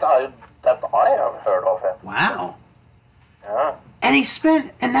that great that I have heard of him. Wow. Yeah.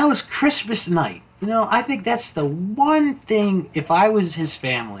 And that was Christmas night. You know, I think that's the one thing, if I was his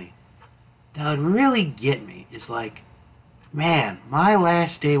family, that would really get me, is like, man, my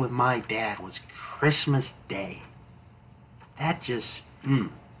last day with my dad was Christmas Day. That just,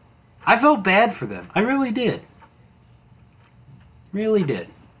 I felt bad for them. I really did. Really did.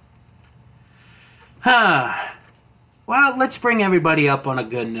 Well, let's bring everybody up on a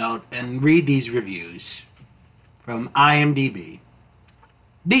good note and read these reviews from IMDb.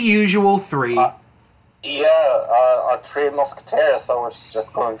 The usual three. Three Musketeers. I was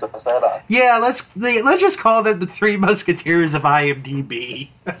just going to say that. Yeah, let's just call them the Three Musketeers of IMDb.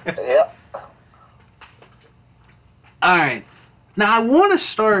 Yeah. All right. Now I want to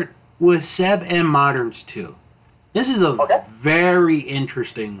start with Seb and Moderns 2. This is a very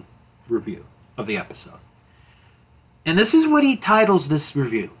interesting review of the episode. And this is what he titles this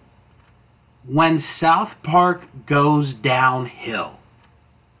review. When South Park Goes Downhill.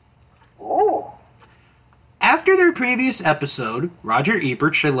 Ooh. After their previous episode, Roger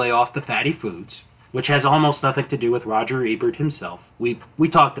Ebert should lay off the fatty foods, which has almost nothing to do with Roger Ebert himself. We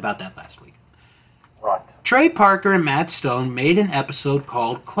talked about that last week. Right. Trey Parker and Matt Stone made an episode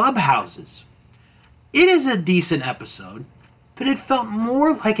called Clubhouses. It is a decent episode, but it felt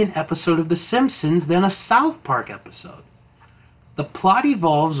more like an episode of The Simpsons than a South Park episode. The plot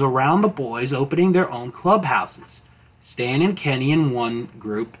evolves around the boys opening their own clubhouses. Stan and Kenny in one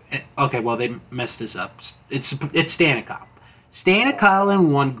group. Okay, well, they messed this up. It's Stan and Kyle. Stan and Kyle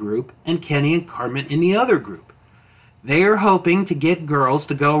in one group, and Kenny and Cartman in the other group. They are hoping to get girls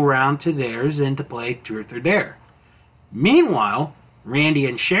to go around to theirs and to play Truth or Dare. Meanwhile, Randy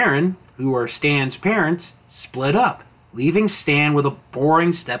and Sharon, who are Stan's parents, split up, leaving Stan with a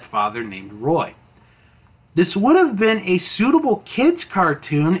boring stepfather named Roy. This would have been a suitable kids'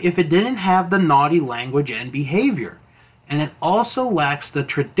 cartoon if it didn't have the naughty language and behavior, and it also lacks the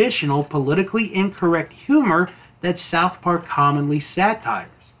traditional politically incorrect humor that South Park commonly satires.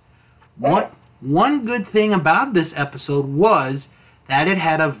 One good thing about this episode was that it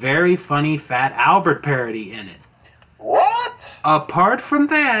had a very funny Fat Albert parody in it. What? Apart from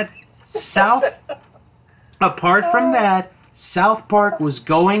that, South Park was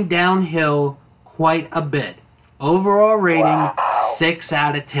going downhill quite a bit. Overall rating, 6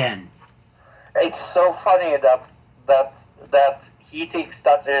 out of 10. It's so funny that he thinks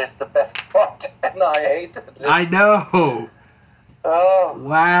that is the best part, and I hate it. I know. Oh.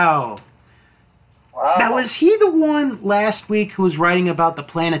 Wow. Now, was he the one last week who was writing about the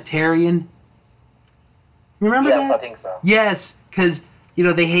planetarian? Remember that? Yes, I think so. Yes, because, you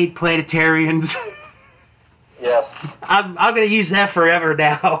know, they hate planetarians. Yes. I'm going to use that forever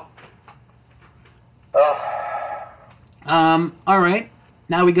now. All right.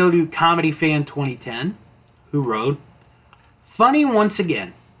 Now we go to Comedy Fan 2010, who wrote, Funny once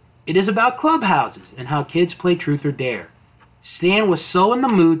again. It is about clubhouses and how kids play Truth or Dare. Stan was so in the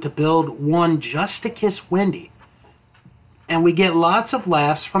mood to build one just to kiss Wendy. And we get lots of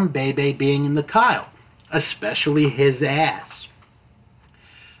laughs from Bebe being in the Kyle, especially his ass.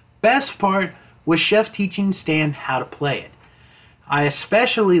 Best part was Chef teaching Stan how to play it. I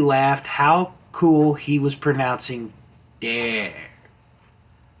especially laughed how cool he was pronouncing dare.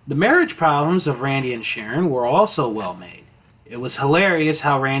 The marriage problems of Randy and Sharon were also well made. It was hilarious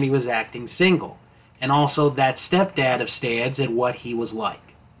how Randy was acting single, and also that stepdad of Stan's and what he was like.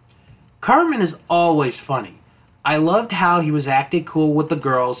 Cartman is always funny. I loved how he was acting cool with the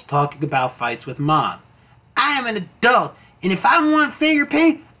girls talking about fights with Mom. I am an adult, and if I want finger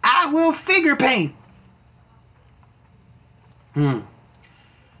paint, I will figure paint. And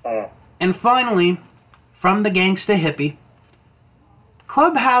finally, from the Gangsta Hippie,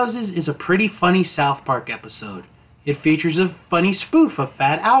 Clubhouses is a pretty funny South Park episode. It features a funny spoof of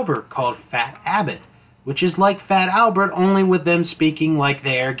Fat Albert called Fat Abbott, which is like Fat Albert only with them speaking like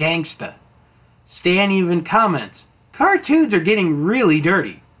they're gangsta. Stan even comments, cartoons are getting really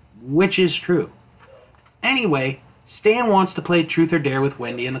dirty, which is true. Anyway, Stan wants to play Truth or Dare with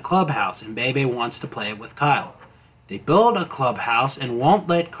Wendy in the clubhouse, and Bebe wants to play it with Kyle. They build a clubhouse and won't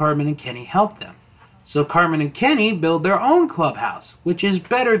let Cartman and Kenny help them. So Carmen and Kenny build their own clubhouse, which is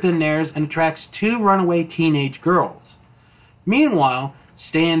better than theirs and attracts 2 runaway teenage girls. Meanwhile,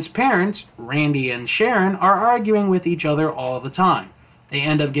 Stan's parents, Randy and Sharon, are arguing with each other all the time. They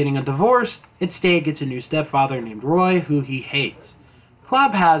end up getting a divorce, and Stan gets a new stepfather named Roy, who he hates.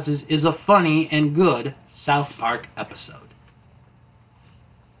 Clubhouses is a funny and good South Park episode.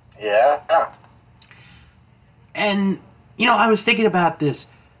 Yeah. And, I was thinking about this,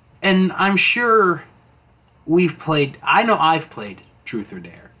 and I'm sure I know I've played Truth or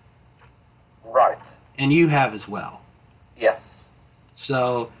Dare. Right. And you have as well. Yes.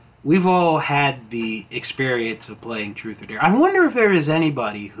 So, we've all had the experience of playing Truth or Dare. I wonder if there is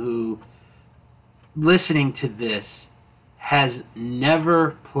anybody who, listening to this, has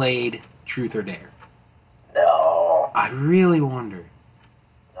never played Truth or Dare. No. I really wonder.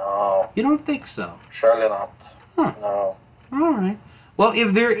 No. You don't think so? Surely not. Huh. No. All right. Well,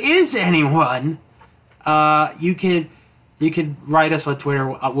 if there is anyone, you could write us on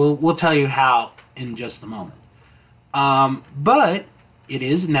Twitter. We'll tell you how in just a moment. But it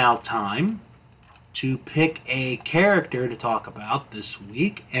is now time to pick a character to talk about this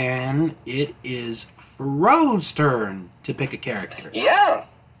week, and it is Fro's turn to pick a character. Yeah,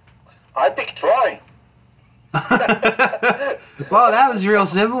 I picked Troy. Well, that was real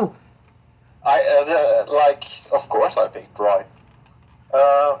simple. Of course I picked Roy.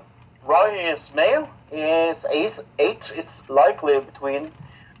 Roy is male. His age is likely between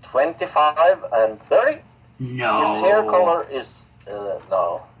 25 and 30. No. His hair color is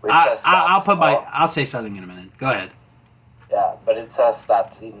no. I'll say something in a minute. Go ahead. Yeah, but it says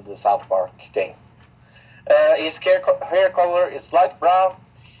that in the South Park thing. His hair color is light brown.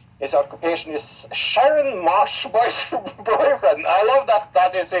 His occupation is Sharon Marsh boyfriend. I love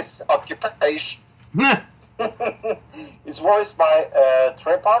that is his occupation. He's voiced by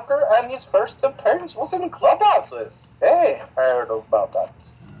Trey Parker, and his first appearance was in Clubhouses. Hey, I heard about that.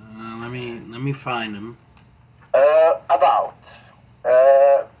 Let me find him.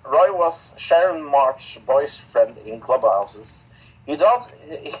 Roy was Sharon Marsh's boyfriend in Clubhouses. He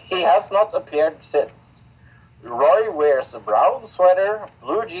has not appeared since. Roy wears a brown sweater,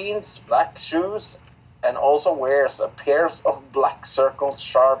 blue jeans, black shoes, and also wears a pair of black circled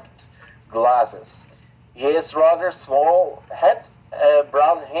sharp glasses. He has rather small head,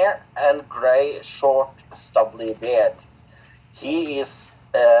 brown hair, and grey short stubbly beard. He is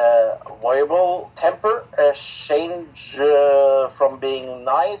voluble temper, a change from being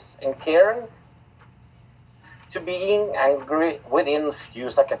nice and caring to being angry within a few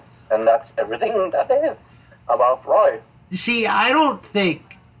seconds. And that's everything that is about Roy. See, I don't think,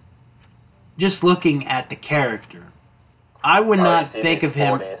 just looking at the character, I would not think of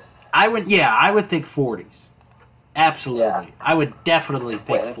him. 40s. I would think 40s. Absolutely. Yeah. I would definitely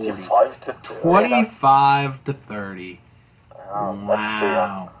think 40s. 25 to 30. Oh,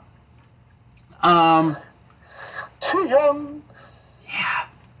 wow. Too young. Yeah.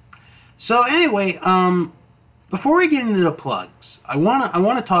 So anyway, before we get into the plugs, I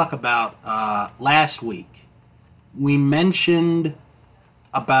wanna talk about last week. We mentioned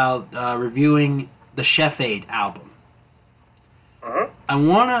about reviewing the Chef Aid album. Mm-hmm.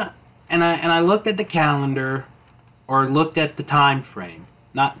 I looked at the calendar, or looked at the time frame.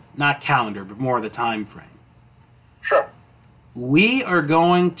 Not calendar, but more the time frame. Sure. We are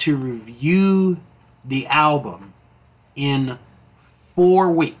going to review the album in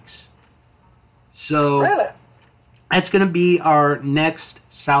 4 weeks. So really? That's going to be our next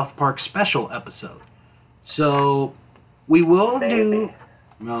South Park special episode. So we will do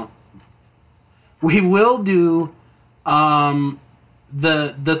the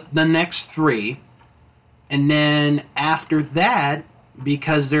next 3, and then after that,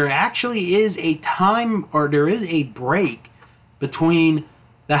 because there actually is a time, or there is a break between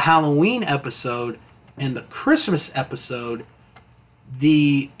the Halloween episode and the Christmas episode,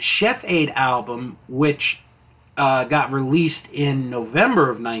 the Chef Aid album, which got released in November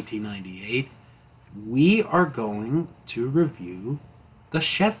of 1998, we are going to review the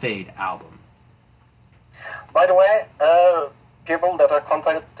Chef Aid album. By the way, people that are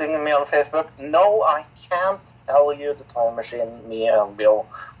contacting me on Facebook, no, I can't tell you the time machine me and Bill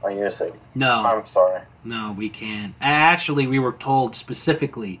are using. No. I'm sorry. No, we can't. Actually, we were told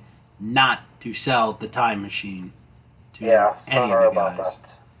specifically not to sell the time machine to any of the guys. About that.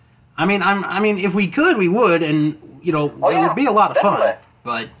 I mean, if we could, we would, and it would be a lot of fun.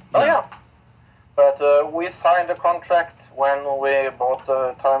 But But we signed a contract when we bought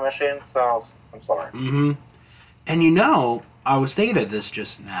the time machine, so I'm sorry. Mm-hmm. And I was thinking of this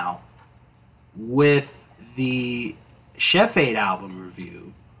just now. With the Chef Aid album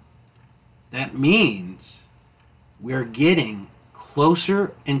review, that means we're getting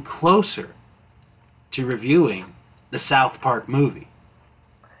closer and closer to reviewing the South Park movie.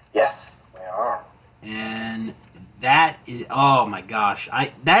 Yes, we are. And that is, oh my gosh,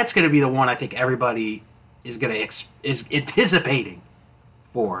 that's going to be the one I think everybody is is anticipating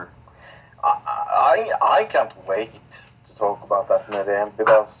for. I can't wait to talk about that movie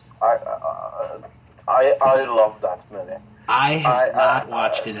because I love that movie. I have not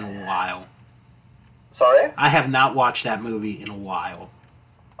watched it in a while. Sorry? I have not watched that movie in a while.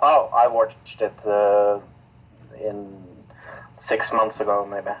 Oh, I watched it in 6 months ago,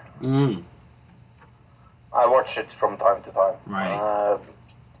 maybe. I watch it from time to time. Right.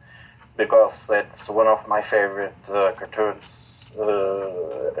 Because it's one of my favorite cartoons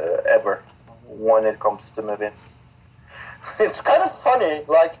ever when it comes to movies. It's kind of funny,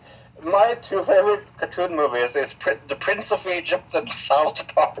 like, my two favorite cartoon movies is The Prince of Egypt and South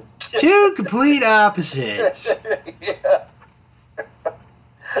Park. Two complete opposites. Yeah.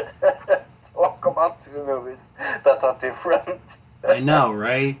 Talk about two movies that are different. I know,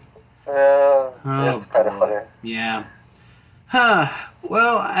 right? It's kind of funny. Yeah.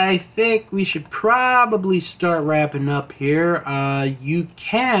 Well, I think we should probably start wrapping up here. You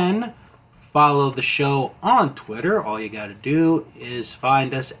can follow the show on Twitter. All you got to do is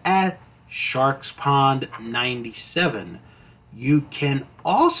find us at SharksPond97. You can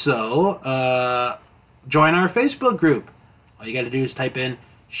also join our Facebook group. All you got to do is type in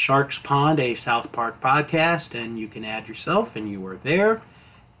Sharks Pond, a South Park podcast, and you can add yourself, and you are there.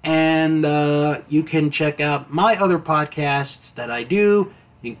 And you can check out my other podcasts that I do,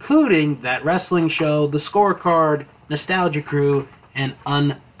 including that wrestling show, The Scorecard, Nostalgia Crew, and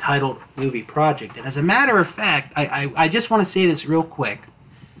Untitled Movie Project. And as a matter of fact, I just want to say this real quick.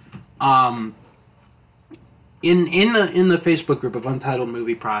 In the Facebook group of Untitled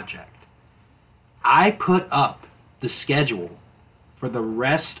Movie Project, I put up the schedule for the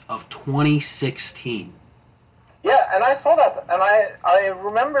rest of 2016. Yeah, and I saw that, and I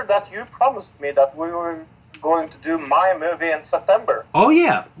remember that you promised me that we were going to do my movie in September. Oh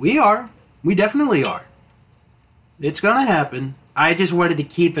yeah, we are. We definitely are. It's gonna happen. I just wanted to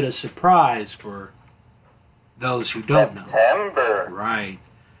keep it a surprise for those who don't know. September. Right.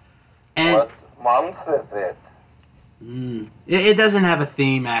 And what month is it? It doesn't have a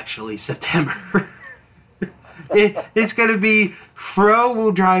theme, actually, September. It's going to be Fro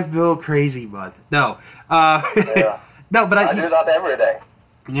Will Drive Bill Crazy Month. No. Yeah. No, but I do that every day.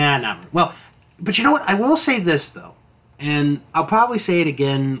 Yeah, not well. But you know what? I will say this, though. And I'll probably say it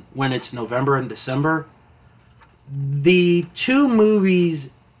again when it's November and December. The two movies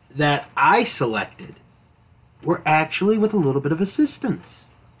that I selected were actually with a little bit of assistance.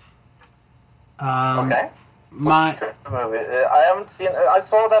 Okay. My movie. I haven't seen. I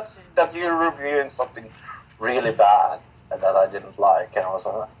saw that you're reviewing something really bad that I didn't like, and I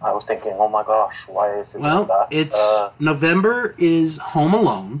was thinking, oh my gosh, why is it like that? It's November is Home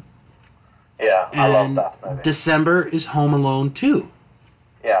Alone. Yeah, I love that movie. December is Home Alone 2.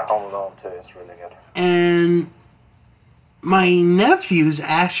 Yeah, Home Alone 2 is really good. And my nephews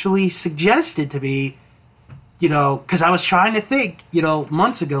actually suggested to me, because I was trying to think,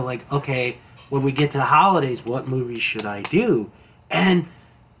 months ago, like, okay, when we get to the holidays, what movies should I do? And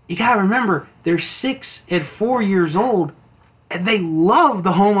you gotta remember, they're 6 and 4 years old, and they love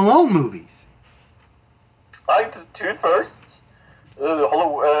the Home Alone movies. I like the two first.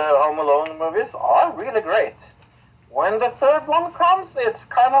 Home Alone movies are really great. When the third one comes, it's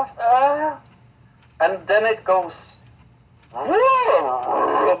kind of and then it goes boom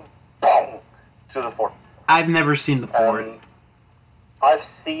to the fourth. I've never seen the fourth. I've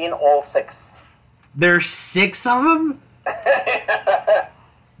seen all 6. There's 6 of them?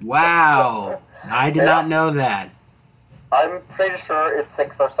 Wow. I did not know that. I'm pretty sure it's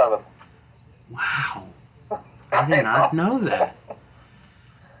 6 or 7. Wow. I did not know that.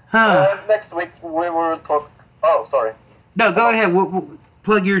 Next week we will talk... Oh, sorry. No, go ahead. We'll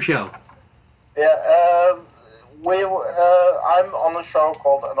plug your show. Yeah, I'm on a show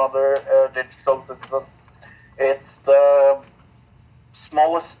called Another Digital Citizen. It's the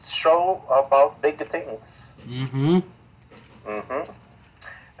smallest show about big things. Mm-hmm. Mm-hmm.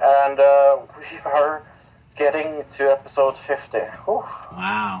 And we are getting to episode 50. Whew.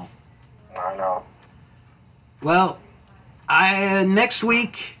 Wow. I know. Well, next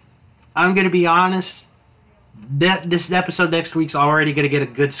week, I'm going to be honest, this episode next week's already going to get a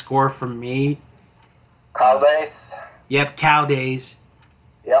good score from me. Cow Days? Yep, Cow Days.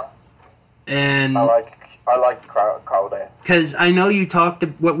 Yep. And I like Cow Days. Because I know you talked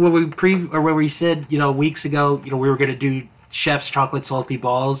what we said, weeks ago, we were going to do Chef's Chocolate Salty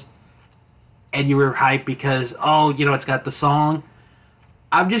Balls. and you were hyped because, oh, you know, it's got the song.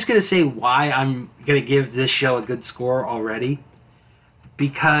 I'm just going to say why I'm going to give this show a good score already.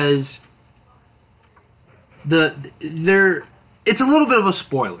 Because it's a little bit of a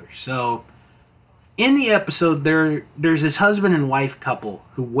spoiler. So, in the episode, there's this husband and wife couple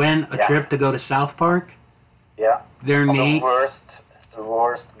who went a trip to go to South Park. Yeah. Their name. The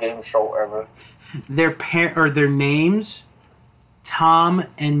worst game show ever. Their names, Tom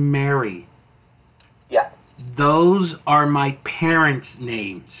and Mary. Yeah. Those are my parents'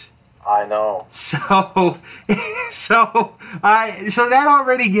 names. I know. So that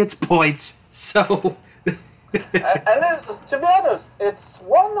already gets points. So. and to be honest, it's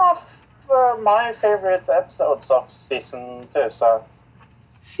one of my favorite episodes of season 2. So.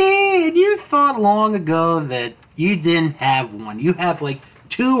 See, and you thought long ago that you didn't have one. You have like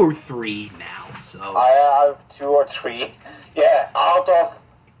 2 or 3 now. So. I have 2 or 3. Yeah, out of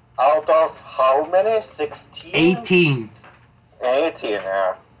how many? 16? 18. 18,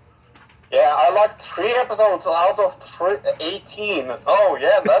 yeah. Yeah, I like 3 episodes out of 18. Oh,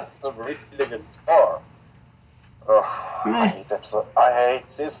 yeah, that's a really good score. I hate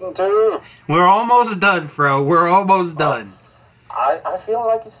season 2. We're almost done, Fro. We're almost done. I feel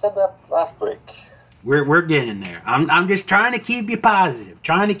like you said that last week. We're getting there. I'm just trying to keep you positive.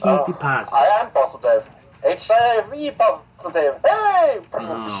 I am positive. HIV positive. Hey!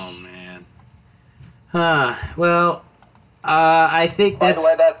 Oh, man. Well, I think that's... By the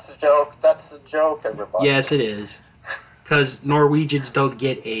way, that's a joke. That's a joke, everybody. Yes, it is. Because Norwegians don't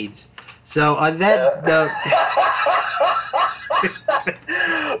get AIDS. So, on that note...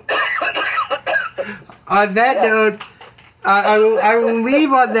 on that note, I will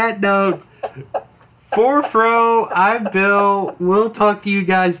leave on that note. For Fro, I'm Bill. We'll talk to you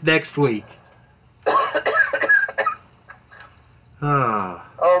guys next week. Oh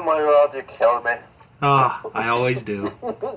my God, you killed me. Oh, I always do.